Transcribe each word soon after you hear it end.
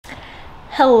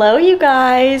Hello you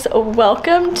guys,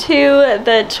 welcome to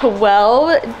the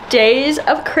 12 days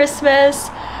of Christmas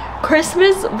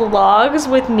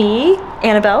vlogs with me,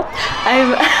 Annabelle.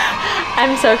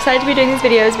 I'm so excited to be doing these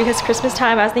videos because Christmas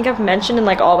time, I think I've mentioned in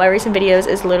like all my recent videos,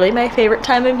 is literally my favorite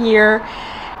time of year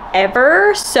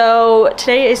ever. So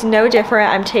today is no different.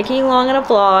 I'm taking along in a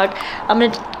vlog. I'm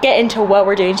gonna get into what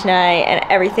we're doing tonight and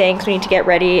everything because we need to get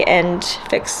ready and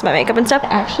fix my makeup and stuff.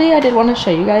 Actually, I did want to show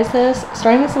you guys this,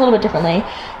 starting this a little bit differently.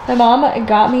 My mom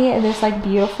got me this like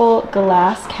beautiful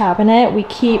glass cabinet. We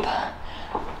keep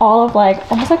all of like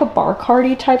almost like a bar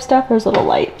cardy type stuff. There's a little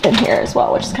light in here as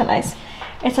well, which is kind of nice.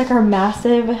 It's like our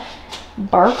massive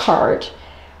bar cart,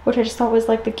 which I just thought was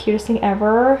like the cutest thing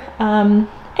ever.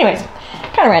 Anyways,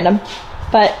 kind of random,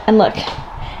 but, and look,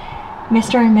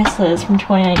 Mr. and Mrs. from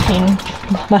 2019.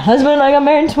 My husband and I got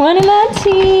married in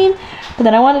 2019. But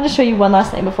then I wanted to show you one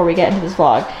last thing before we get into this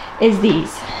vlog, is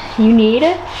these. You need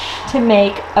to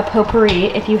make a potpourri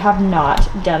if you have not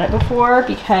done it before,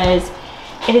 because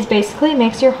it is basically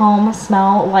makes your home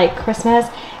smell like Christmas.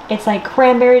 It's like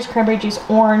cranberries, cranberry juice,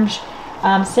 orange,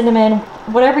 cinnamon,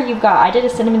 whatever you've got. I did a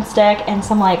cinnamon stick and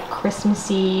some like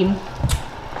Christmassy,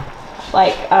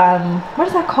 like what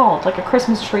is that called, like a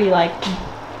Christmas tree like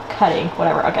cutting,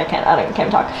 whatever. Okay, I can't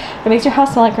even talk. It makes your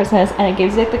house smell like Christmas and it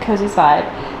gives you like the coziest vibe.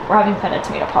 We're having feta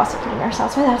tomato pasta for dinner, so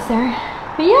that's why that's there.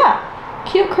 But yeah,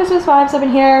 cute Christmas vibes up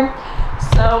in here.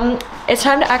 So it's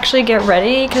time to actually get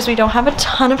ready because we don't have a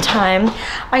ton of time.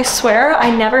 I swear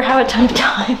I never have a ton of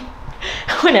time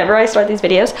whenever I start these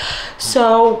videos.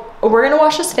 So we're gonna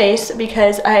wash his face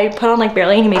because I put on like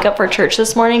barely any makeup for church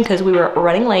this morning because we were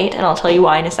running late, and I'll tell you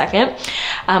why in a second. So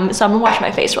I'm gonna wash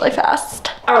my face really fast.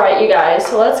 All right, you guys,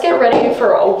 so let's get ready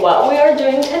for what we are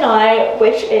doing tonight,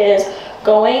 which is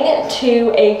going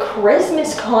to a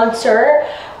Christmas concert.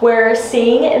 We're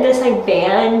seeing this like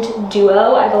band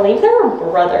duo, I believe they were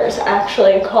brothers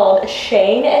actually, called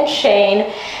Shane and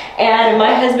Shane. And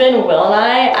my husband Will and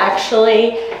I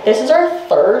actually, this is our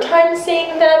third time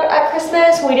seeing them at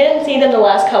Christmas. We didn't see them the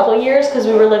last couple of years because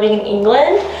we were living in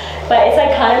England, but it's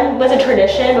like kind of was a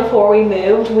tradition before we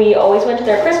moved. We always went to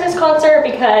their Christmas concert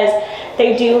because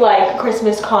they do like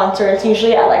Christmas concerts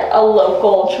usually at like a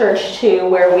local church too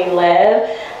where we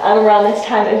live around this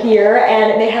time of year,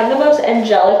 and they have the most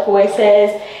angelic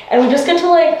voices, and we just get to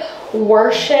like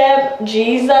worship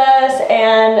Jesus.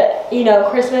 And you know,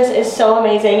 Christmas is so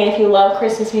amazing, and if you love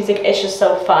Christmas music, it's just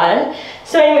so fun.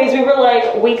 So anyways, we were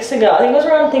like weeks ago, I think it was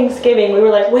around Thanksgiving, we were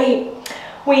like, wait,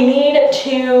 we need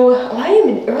to, well,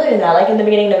 even earlier than that, like in the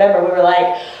beginning of November, we were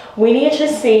like, we need to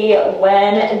see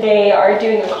when they are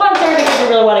doing a concert because we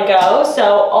really want to go. So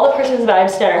all the Christmas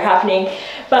vibes that are happening.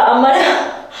 But I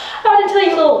want to tell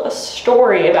you a little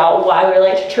story about why we were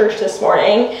late to church this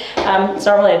morning. It's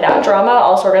not really that drama.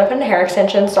 Also, we're going to put in hair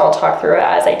extensions, so I'll talk through it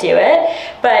as I do it.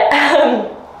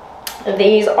 But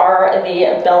these are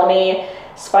the Bellamy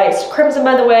Spiced Crimson,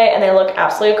 by the way, and they look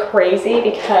absolutely crazy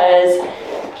because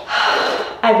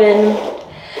I've been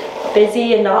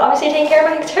busy and not obviously taking care of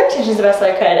my hair extensions the best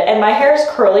I could. And my hair is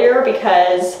curlier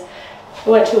because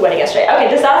we went to a wedding yesterday.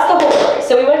 Okay, that's the whole story.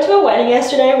 So we went to a wedding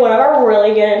yesterday. One of our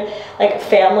really good like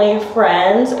family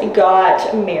friends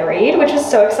got married, which is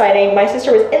so exciting. My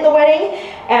sister was in the wedding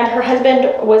and her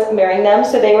husband was marrying them,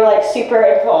 so they were like super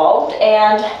involved,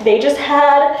 and they just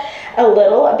had a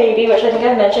little baby, which I think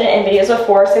I've mentioned in videos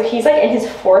before. So he's like in his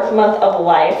 4th month of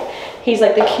life. He's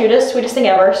like the cutest, sweetest thing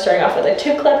ever. Starting off with a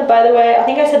tube clip, by the way. I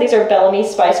think I said these are Bellamy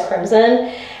Spiced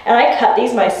Crimson, and I cut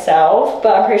these myself,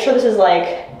 but I'm pretty sure this is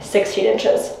like 16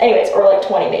 inches. Anyways, or like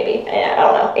 20 maybe. I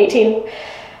don't know, 18.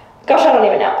 Gosh, I don't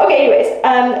even know. Okay,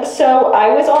 anyways, so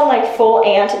I was on like full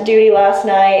aunt duty last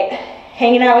night,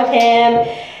 hanging out with him,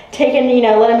 taking, you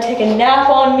know, let him take a nap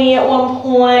on me at one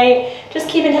point, just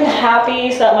keeping him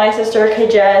happy so that my sister could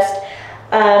just,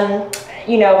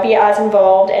 you know, be as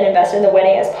involved and invested in the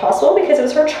wedding as possible because it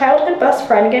was her childhood best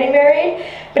friend getting married.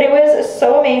 But it was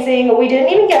so amazing. We didn't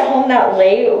even get home that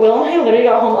late. Will and I literally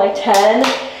got home at like 10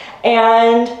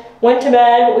 and went to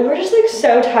bed. We were just like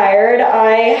so tired.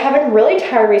 I have been really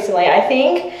tired recently. I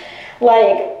think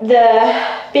like the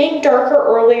being darker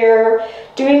earlier,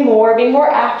 doing more, being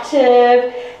more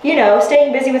active, you know,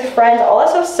 staying busy with friends, all that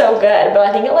stuff's so good, but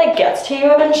I think it like gets to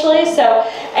you eventually. So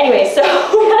anyway, so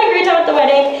we had a great time at the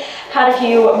wedding, had a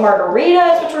few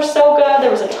margaritas, which were so good. There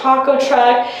was a taco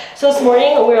truck. So this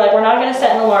morning we were like, we're not gonna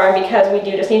set an alarm because we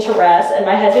do just need to rest. And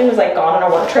my husband was like gone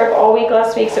on a work trip all week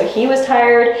last week, so he was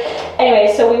tired.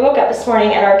 Anyway, so we woke up this morning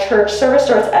and our church service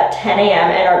starts at 10 a.m.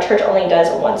 and our church only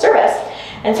does one service.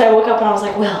 And so I woke up and I was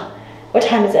like, well, what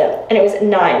time is it? And it was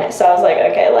 9. So I was like,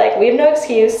 okay, like we have no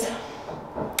excuse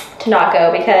to not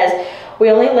go because We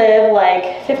only live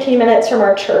like 15 minutes from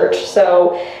our church.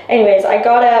 So anyways, I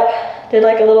got up, did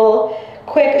like a little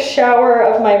quick shower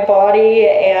of my body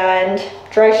and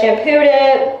dry shampooed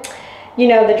it. You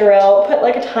know the drill, put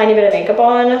like a tiny bit of makeup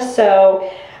on.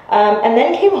 So, and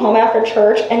then came home after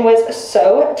church and was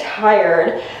so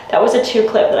tired. That was a 2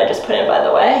 clip that I just put in, by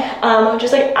the way.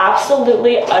 Just like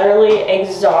absolutely, utterly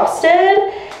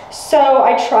exhausted. So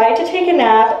I tried to take a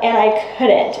nap and I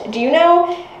couldn't. Do you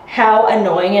know how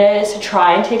annoying it is to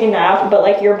try and take a nap, but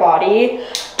like your body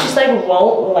just like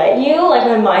won't let you? Like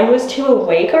my mind was too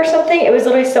awake or something. It was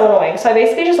literally so annoying. So I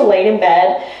basically just laid in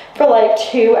bed for like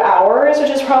 2 hours, which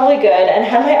is probably good, and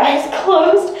had my eyes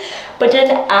closed, but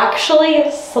didn't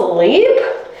actually sleep.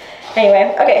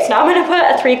 Anyway, okay, so now I'm gonna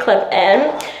put a 3 clip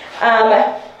in.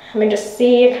 Let me just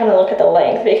see, kind of look at the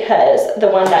length, because the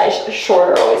one that is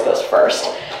shorter always goes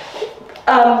first.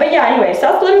 But yeah, anyway, so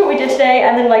that's literally what we did today,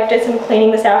 and then like did some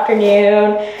cleaning this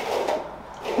afternoon,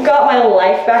 got my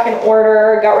life back in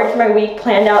order, got ready for my week,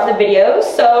 planned out the videos.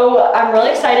 So I'm really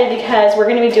excited because we're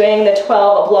gonna be doing the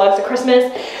 12 vlogs of Christmas.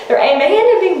 There may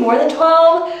end up being more than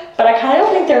 12, but I kind of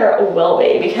don't think there will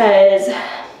be, because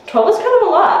 12 is kind of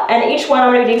a lot. And each one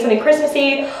I'm gonna be doing something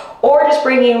Christmassy, or just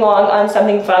bringing along on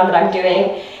something fun that I'm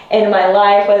doing in my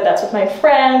life, whether that's with my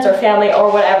friends or family or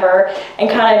whatever, and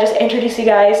kind of just introduce you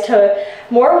guys to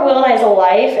more of Will and I's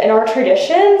life and our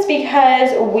traditions,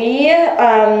 because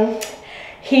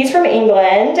he's from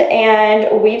England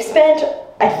and we've spent,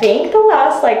 I think, the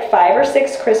last like 5 or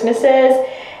 6 Christmases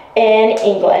in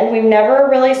England. We've never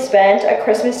really spent a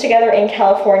Christmas together in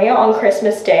California on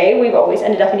Christmas Day. We've always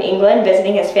ended up in England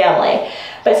visiting his family.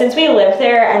 But since we lived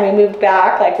there and we moved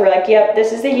back, like we're like, yep,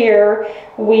 this is the year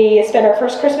we spend our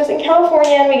first Christmas in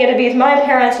California and we get to be with my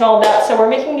parents and all of that. So we're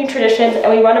making new traditions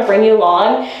and we want to bring you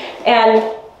along.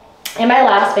 And in my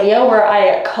last video where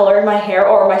I colored my hair,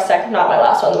 or my second, not my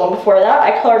last one, the one before that,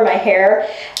 I colored my hair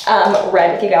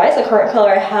red with you guys, the current color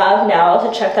I have now,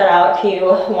 so check that out if you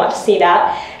want to see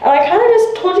that. And I kind of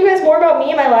just told you guys more about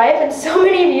me and my life, and so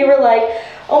many of you were like,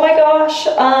 oh my gosh,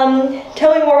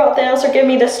 tell me more about this, or give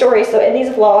me this story. So in these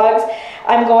vlogs,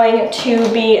 I'm going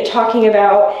to be talking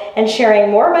about and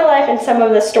sharing more of my life and some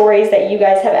of the stories that you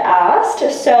guys have asked.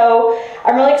 So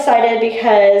I'm really excited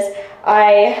because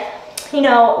I, you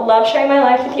know, love sharing my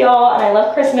life with y'all, and I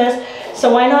love Christmas,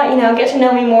 so why not, you know, get to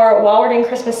know me more while we're doing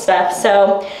Christmas stuff.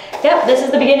 So yep, this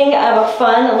is the beginning of a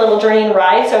fun little journey and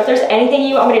ride. So if there's anything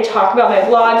you want me to talk about my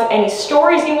vlogs, any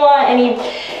stories you want, any,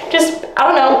 just, I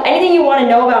don't know, anything you want to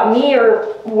know about me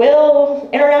or Will,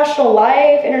 international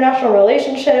life, international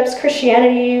relationships,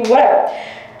 Christianity, whatever,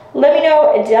 let me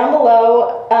know down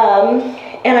below,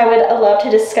 and I would love to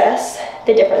discuss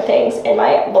the different things in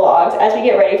my vlogs as we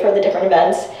get ready for the different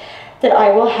events that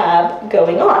I will have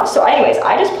going on. So anyways,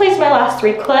 I just placed my last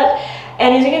 3 clip,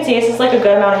 and as you can see, this is like a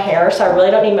good amount of hair, so I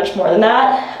really don't need much more than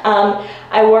that.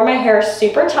 I wore my hair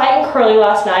super tight and curly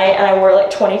last night, and I wore like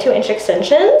 22-inch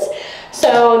extensions.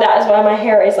 So that is why my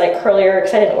hair is like curlier,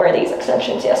 because I didn't wear these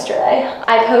extensions yesterday.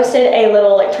 I posted a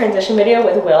little like transition video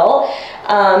with Will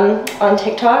on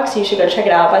TikTok, so you should go check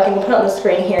it out. But I think we'll put it on the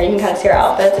screen here. You can kind of see our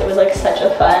outfits. It was like such a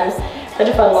fun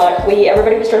look.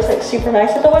 Everybody was dressed like super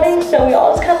nice at the wedding, so we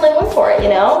all just kind of like went for it, you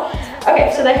know?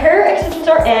 Okay, so the hair extensions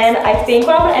are in. I think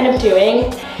what I'm gonna end up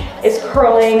doing is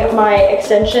curling my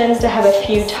extensions to have a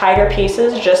few tighter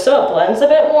pieces just so it blends a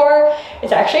bit more.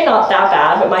 It's actually not that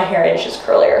bad, but my hair is just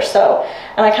curlier, so,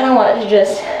 and I kind of want it to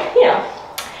just, you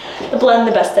know, blend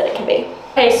the best that it can be.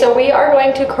 Okay, so we are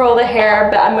going to curl the hair,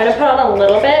 but I'm gonna put on a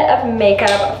little bit of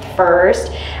makeup first.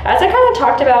 As I kind of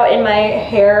talked about in my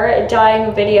hair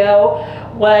dyeing video,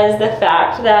 was the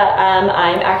fact that I'm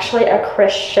actually a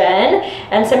Christian,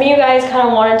 and some of you guys kind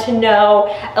of wanted to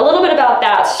know a little bit about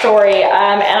that story,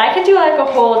 and I could do like a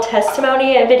whole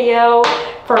testimony video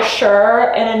for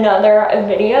sure in another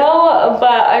video,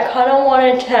 but I kind of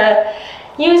wanted to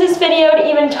use this video to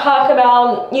even talk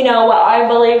about, you know, what I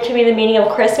believe to be the meaning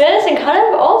of Christmas, and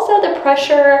kind of also the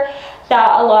pressure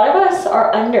that a lot of us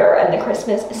are under in the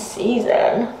Christmas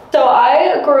season. So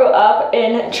I grew up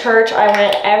in church. I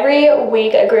went every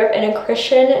week. I grew up in a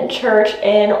Christian church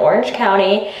in Orange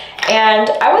County, and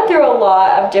I went through a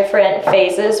lot of different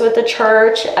phases with the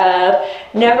church, of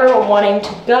never wanting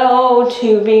to go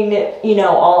to being, you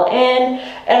know, all in,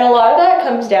 and a lot of that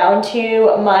comes down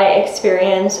to my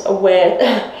experience with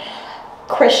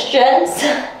Christians,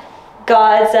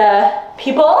 God's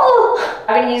people.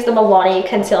 I'm gonna use the Milani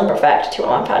Conceal and Perfect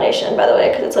 2-in-1 foundation, by the way,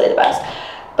 because it's really the best.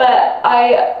 But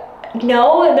I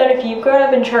know that if you've grown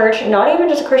up in church, not even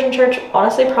just a Christian church,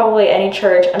 honestly probably any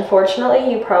church,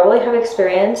 unfortunately you probably have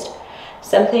experienced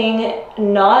something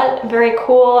not very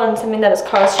cool and something that has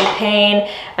caused you pain,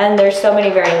 and there's so many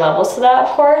varying levels to that, of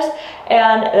course,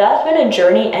 and that's been a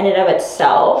journey in and of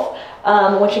itself.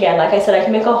 Which again, like I said, I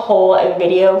can make a whole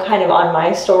video kind of on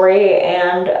my story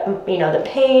and, you know, the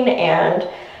pain and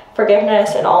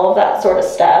forgiveness and all of that sort of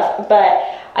stuff. But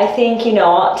I think, you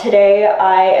know, today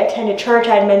I attended church.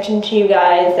 I had mentioned to you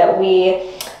guys that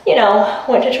we, you know,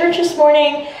 went to church this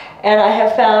morning, and I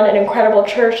have found an incredible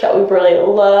church that we really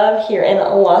love here in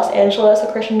Los Angeles,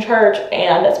 a Christian church,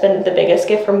 and it's been the biggest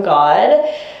gift from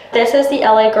God. This is the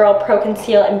LA Girl Pro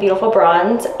Conceal in Beautiful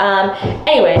Bronze.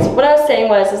 Anyways, what I was saying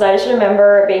was I just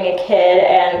remember being a kid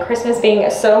and Christmas being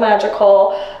so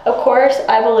magical. Of course,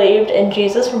 I believed in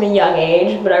Jesus from a young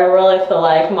age, but I really feel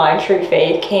like my true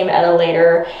faith came at a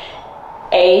later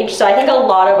age. So I think a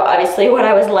lot of obviously what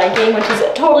I was liking, which is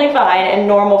totally fine and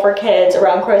normal for kids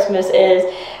around Christmas, is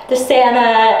the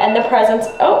Santa and the presents.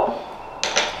 Oh,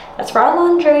 that's for our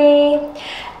laundry.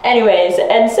 Anyways,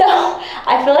 and so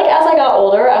I feel like as I got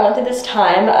older, I went through this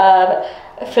time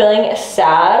of feeling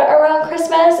sad around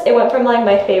Christmas. It went from like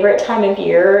my favorite time of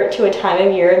year to a time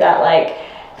of year that like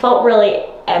felt really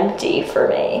empty for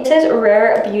me. This is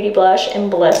Rare Beauty Blush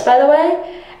in Bliss, by the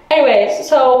way. Anyways,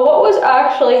 so what was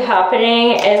actually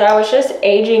happening is I was just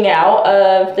aging out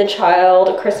of the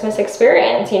child Christmas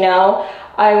experience, you know?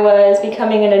 I was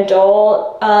becoming an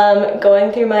adult,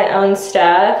 going through my own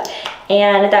stuff,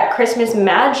 and that Christmas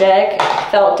magic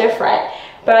felt different.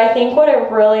 But I think what it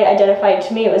really identified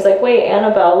to me was like, wait,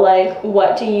 Annabelle, like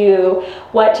what do you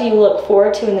look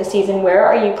forward to in the season? Where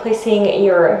are you placing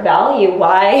your value?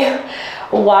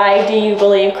 Why do you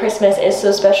believe Christmas is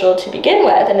so special to begin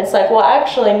with? And it's like, well,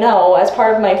 actually no, as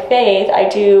part of my faith, I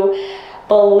do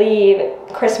believe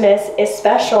Christmas is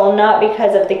special, not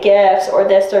because of the gifts or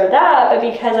this or that, but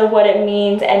because of what it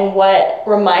means and what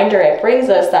reminder it brings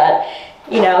us that,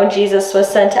 you know, Jesus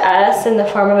was sent to us in the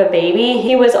form of a baby.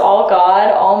 He was all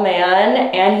God, all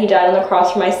man, and he died on the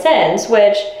cross for my sins,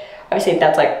 which obviously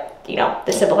that's like, you know,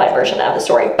 the simplified version of the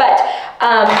story. But,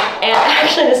 and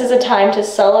actually this is a time to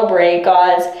celebrate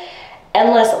God's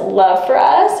endless love for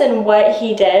us and what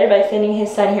he did by sending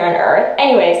his son here on earth.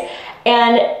 Anyways,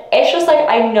 and it's just like,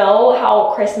 I know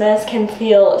how Christmas can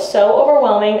feel so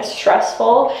overwhelming,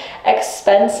 stressful,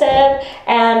 expensive,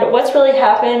 and what's really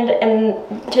happened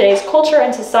in today's culture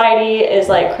and society is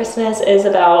like Christmas is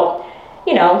about,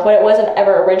 you know, what it wasn't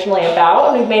ever originally about,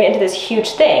 and we've made it into this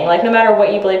huge thing. Like, no matter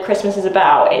what you believe Christmas is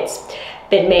about, it's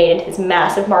been made into this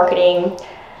massive marketing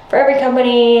for every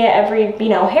company, every, you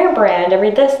know, hair brand,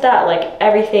 every this, that, like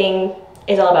everything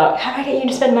is all about how do I get you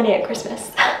to spend money at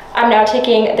Christmas. I'm now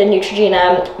taking the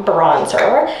Neutrogena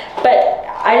bronzer, but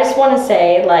I just want to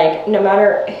say, like, no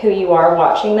matter who you are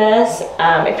watching this,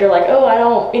 if you're like, oh, I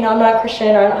don't, you know, I'm not a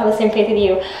Christian, or I don't have the same faith with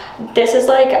you, this is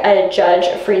like a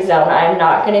judge-free zone. I'm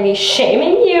not going to be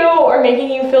shaming you or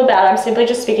making you feel bad. I'm simply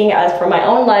just speaking as from my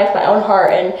own life, my own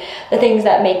heart, and the things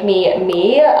that make me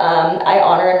me. I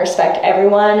honor and respect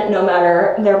everyone, no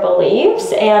matter their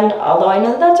beliefs, and although I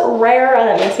know that's rare and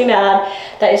that makes me mad,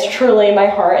 that is truly my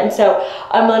heart. And so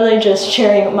I'm literally just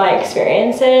sharing my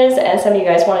experiences, and some of you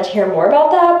guys wanted to hear more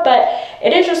about that, but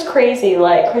it is just crazy.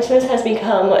 Like, Christmas has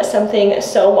become something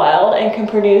so wild and can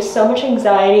produce so much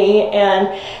anxiety,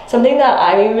 and something that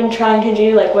I've even been trying to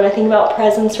do, like when I think about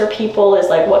presents for people, is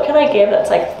like, what can I give that's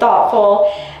like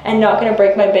thoughtful and not gonna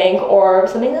break my bank, or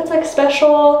something that's like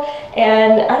special,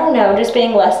 and I don't know, just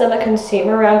being less of a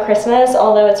consumer around Christmas,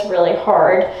 although it's really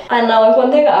hard. I know, like,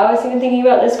 one thing I was even thinking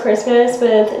about this Christmas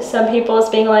with some people is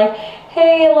being like,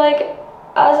 hey, like,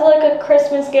 as like a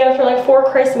Christmas gift, or like for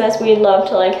Christmas, we'd love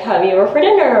to like have you over for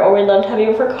dinner, or we'd love to have you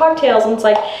over for cocktails. And it's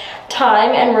like,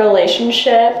 time and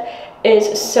relationship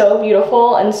is so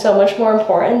beautiful and so much more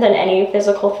important than any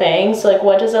physical thing. So like,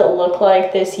 what does it look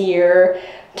like this year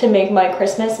to make my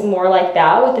Christmas more like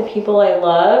that with the people I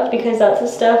love? Because that's the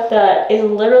stuff that is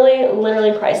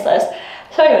literally priceless.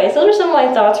 So anyways, those are some of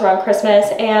my thoughts around Christmas,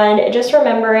 and just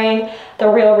remembering the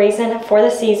real reason for the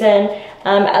season.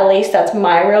 At least that's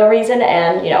my real reason,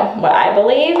 and you know, what I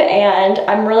believe. And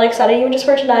I'm really excited even just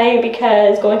for tonight,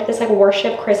 because going to this like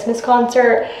worship Christmas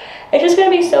concert, it's just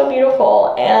gonna be so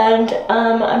beautiful. And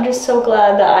I'm just so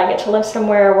glad that I get to live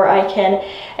somewhere where I can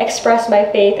express my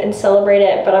faith and celebrate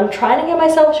it. But I'm trying to get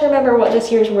myself to remember what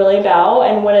this year is really about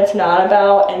and what it's not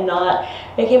about, and not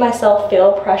making myself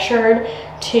feel pressured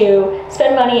to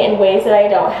spend money in ways that I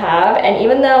don't have. And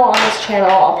even though on this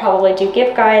channel I'll probably do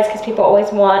gift guides because people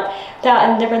always want that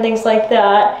and different things like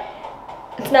that,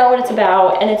 it's not what it's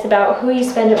about. And it's about who you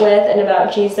spend it with, and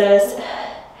about Jesus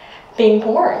being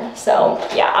born. So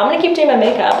yeah, I'm gonna keep doing my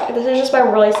makeup. This is just my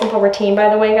really simple routine, by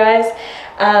the way, guys.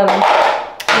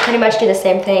 pretty much do the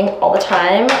same thing all the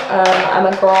time. I'm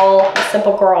a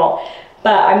simple girl,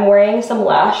 but I'm wearing some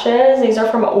lashes. These are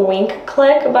from Wink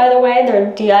Click, by the way.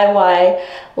 They're DIY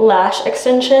lash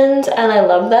extensions, and I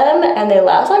love them, and they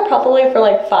last like probably for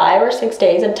like 5 or 6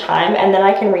 days at a time, and then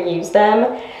I can reuse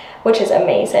them, which is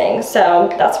amazing. So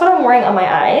that's what I'm wearing on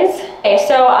my eyes. Okay,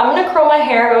 so I'm gonna curl my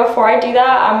hair, but before I do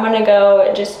that, I'm gonna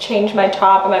go just change my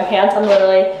top and my pants. I'm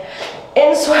literally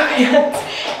in sweatpants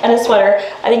and a sweater.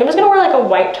 I think I'm just gonna wear like a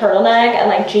white turtleneck and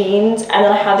like jeans, and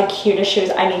then I have the cutest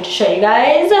shoes I need to show you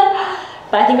guys.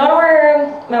 But I think I wanna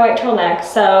wear my white turtleneck,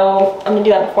 so I'm gonna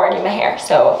do that before I do my hair.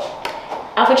 So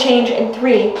outfit change in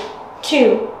 3,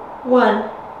 2, 1.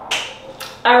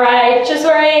 All right, just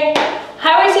wearing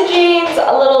high-waisted jeans,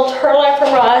 a little turtleneck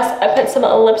from Ross. I put some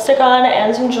lipstick on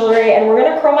and some jewelry, and we're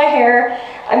gonna curl my hair.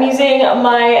 I'm using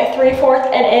my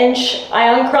 3/4 inch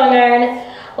ion curling iron,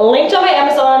 linked on my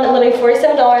Amazon, literally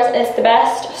 $47, and it's the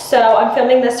best. So I'm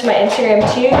filming this to my Instagram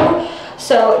too.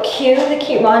 So cue the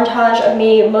cute montage of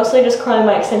me mostly just curling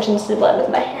my extensions to blend with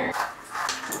my hair.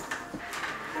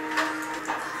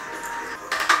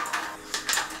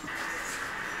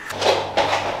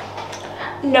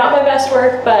 Not my best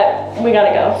work, but we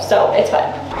gotta go, so it's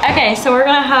fine. Okay, so we're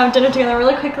gonna have dinner together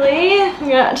really quickly.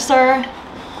 We got just our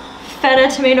feta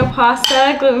tomato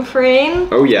pasta, gluten-free.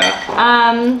 Oh yeah.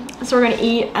 So we're gonna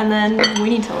eat and then we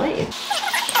need to leave.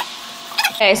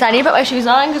 Okay, so I need to put my shoes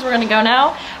on because we're gonna go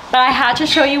now. But I had to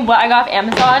show you what I got off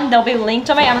Amazon. They'll be linked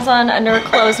on my Amazon under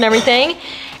clothes and everything.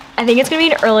 I think it's gonna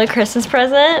be an early Christmas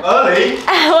present. Early?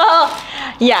 Well,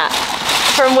 yeah.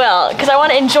 From Will, because I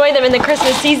want to enjoy them in the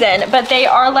Christmas season, but they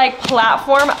are like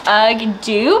platform UGG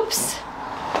dupes.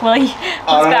 Well, I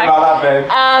don't know about that,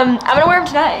 babe. I'm gonna wear them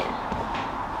tonight.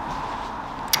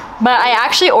 But I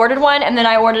actually ordered one, and then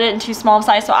I ordered it in too small of a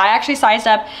size, so I actually sized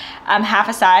up half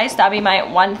a size. That'd be my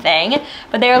one thing.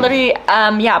 But they are literally,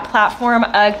 yeah, platform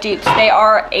UGG dupes. They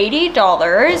are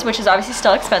 $80, which is obviously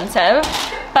still expensive,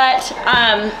 but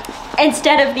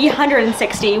instead of the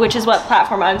 $160, which is what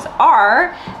platform Uggs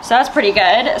are, so that's pretty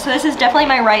good. So this is definitely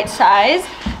my right size,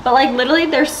 but like literally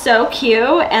they're so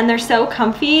cute and they're so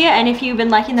comfy, and if you've been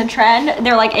liking the trend,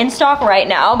 they're like in stock right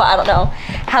now, but I don't know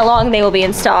how long they will be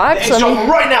in stock. So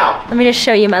right now. Let me just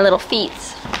show you my little feet.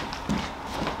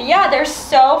 Yeah, they're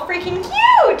so freaking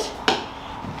cute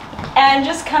and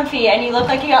just comfy, and you look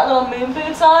like you got little moon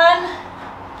boots on,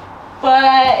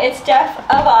 but it's def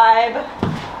a vibe.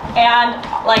 And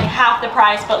like half the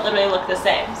price, but literally look the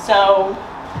same. So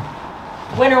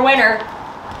winner, winner,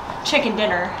 chicken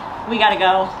dinner. We gotta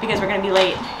go because we're gonna be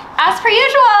late. As per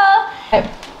usual. Okay,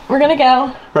 we're gonna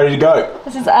go. Ready to go.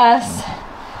 This is us.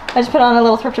 I just put on a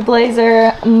little thrifted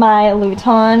blazer, my Louis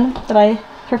Vuitton that I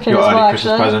thrifted as well,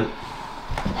 Christmas present.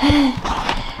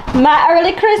 My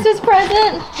early Christmas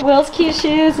present. Will's cute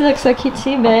shoes. They look so cute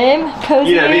too, babe.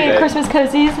 Cozy, Christmas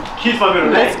cozies. Cute's my middle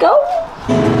name. Let's go.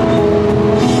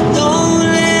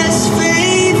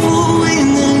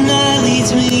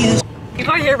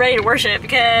 People are here ready to worship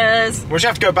because we'll just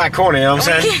have to go back corner, you know what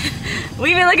I'm saying?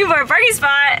 We've been looking for a parking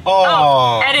spot.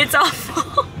 Oh. And it's all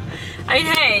full. I mean,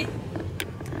 hey,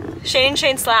 Shane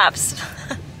slaps.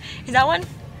 Is that one?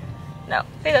 No.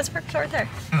 Hey, that's parked right there.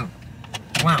 Oh.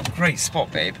 Wow, great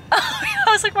spot, babe. I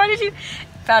was like, why did you?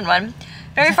 Found one.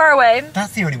 Very far away.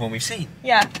 That's the only one we've seen.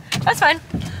 Yeah, that's fine.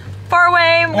 Far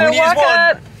away, I'm gonna walk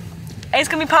up. And it's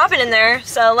gonna be popping in there,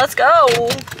 so let's go.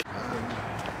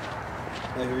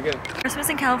 Here we go. Christmas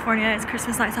in California is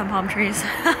Christmas lights on palm trees.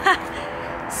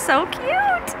 So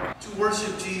cute. To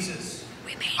worship Jesus.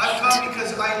 We made I've come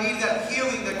because I need that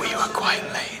healing that We are quite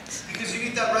late. Because you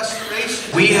need that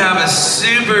restoration. We have a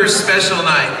super special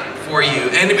night for you,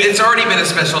 and it's already been a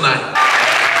special night.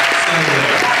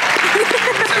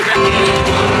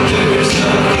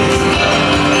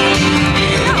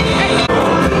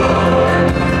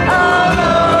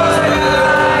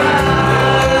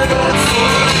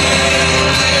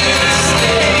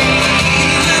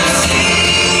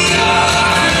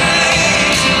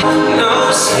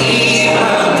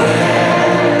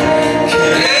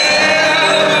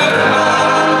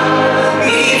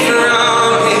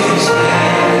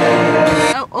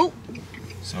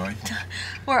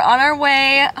 We're on our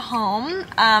way home.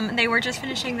 They were just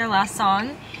finishing their last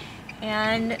song,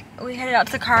 and we headed out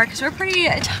to the car because we're pretty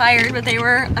tired, but they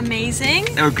were amazing.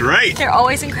 They were great. They're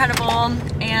always incredible,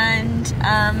 and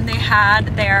they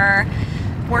had their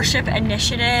worship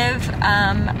initiative.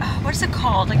 What is it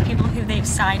called? Like people who they've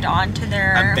signed on to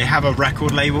their... they have a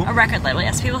record label. A record label,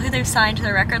 yes. People who they've signed to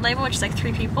their record label, which is like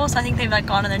 3 people. So I think they've like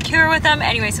gone on a tour with them.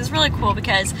 Anyways, it's really cool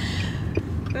because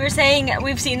We were saying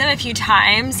we've seen them a few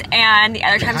times, and the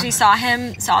other times we saw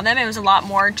them, it was a lot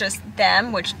more just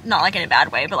them, which not like in a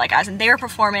bad way, but like as in they were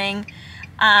performing.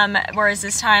 Whereas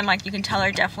this time, like you can tell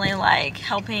they're definitely like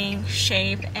helping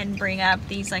shape and bring up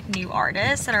these like new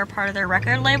artists that are part of their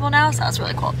record label now, so that's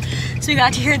really cool. So we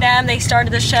got to hear them, they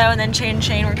started the show, and then Shane and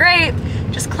Shane were great,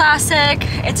 just classic.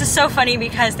 It's just so funny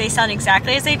because they sound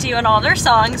exactly as they do in all their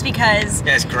songs, because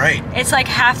yeah, it's great. It's like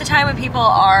half the time when people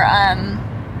are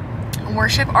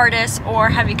worship artists or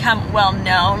have become well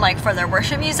known like for their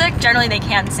worship music, generally they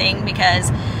can't sing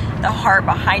because the heart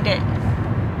behind it,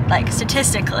 like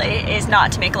statistically, is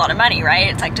not to make a lot of money, right?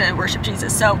 It's like to worship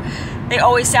Jesus. So they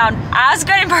always sound as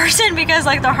good in person because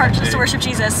like their heart's just to worship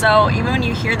Jesus. So even when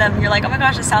you hear them, you're like, oh my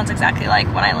gosh, it sounds exactly like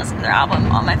when I listen to their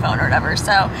album on my phone or whatever.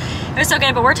 So it was so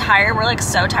good, but we're tired. We're like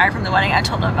so tired from the wedding. I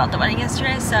told them about the wedding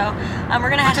yesterday, so we're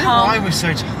gonna head home. I don't know why we're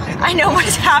so tired. I know what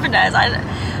has happened to us.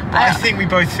 I think we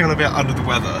both feel a bit under the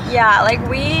weather. Yeah, like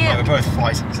we're both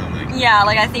fighting something. Yeah,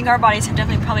 like I think our bodies have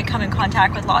definitely probably come in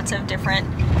contact with lots of different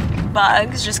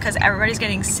bugs just because everybody's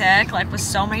getting sick, like with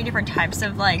so many different types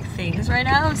of like things right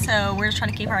now, so we're just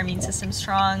trying to keep our immune system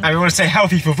strong. And we want to stay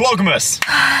healthy for Vlogmas.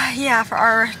 Yeah, for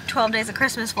our 12 days of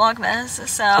Christmas Vlogmas.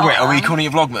 So wait, are we calling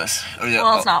it Vlogmas?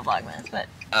 Well, it's not Vlogmas, but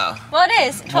well, it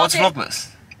is. What's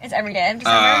Vlogmas? It's every day of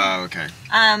December. Oh, okay.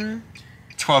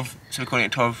 12. So we're calling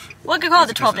it 12. We could call it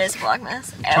the 12 days of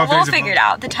Vlogmas. We'll figure it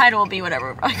out. The title will be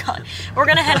whatever I call it. We're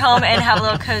gonna head home and have a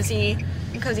little cozy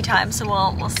time. So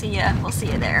we'll see you. We'll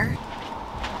see you there.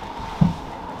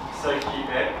 So cute,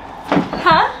 babe.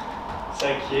 Huh?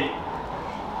 So cute.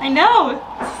 I know.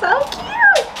 It's so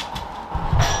cute.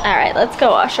 All right, let's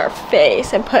go wash our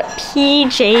face and put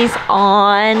PJs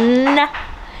on. I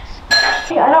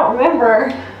don't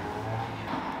remember.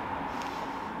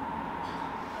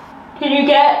 Did you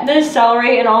get this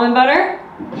celery and almond butter?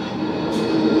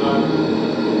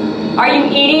 Are you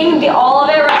eating all of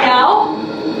it right now?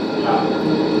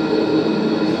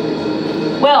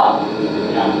 Will?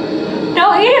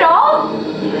 Don't eat it all?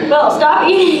 Will, stop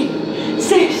eating.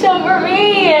 Save some for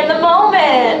me in the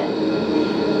moment.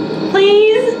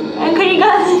 Please? And could you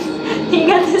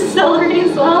get this celery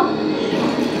as well?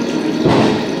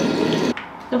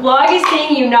 The vlog is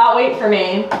seeing you not wait for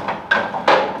me.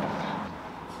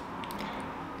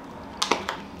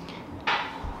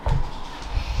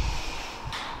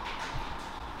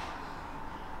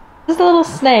 This little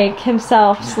snake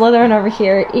himself slithering over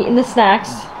here, eating the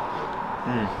snacks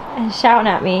and shouting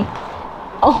at me.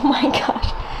 Oh my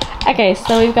gosh. Okay,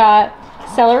 so we've got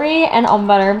celery and almond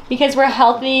butter because we're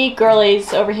healthy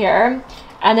girlies over here.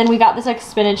 And then we got this like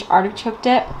spinach artichoke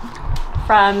dip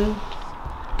from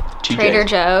Trader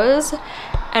Joe's.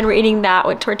 And we're eating that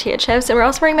with tortilla chips. And we're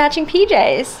also wearing matching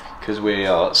PJs. Because we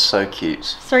are so cute.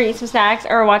 So we're eating some snacks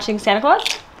and we're watching Santa Claus?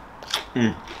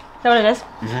 Is that what it is?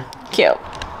 Cute.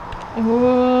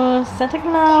 Ooh, Santa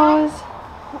Claus.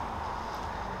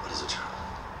 What is it?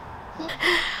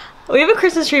 We have a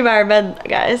Christmas tree by our bed,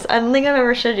 guys. I don't think I've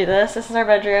ever showed you this. This is our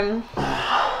bedroom.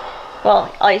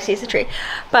 Well, all you see is the tree.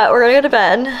 But we're gonna go to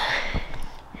bed.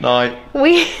 Night.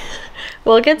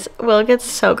 Will gets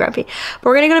so grumpy. But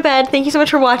we're gonna go to bed. Thank you so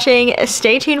much for watching.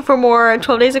 Stay tuned for more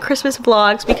 12 Days of Christmas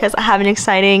vlogs because I have an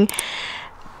exciting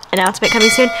announcement coming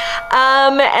soon.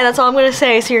 And that's all I'm gonna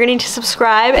say. So you're gonna need to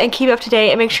subscribe and keep up to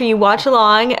date and make sure you watch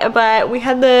along. But we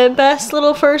had the best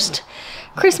little first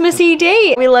Christmassy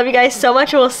date. We love you guys so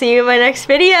much and we'll see you in my next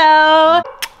video.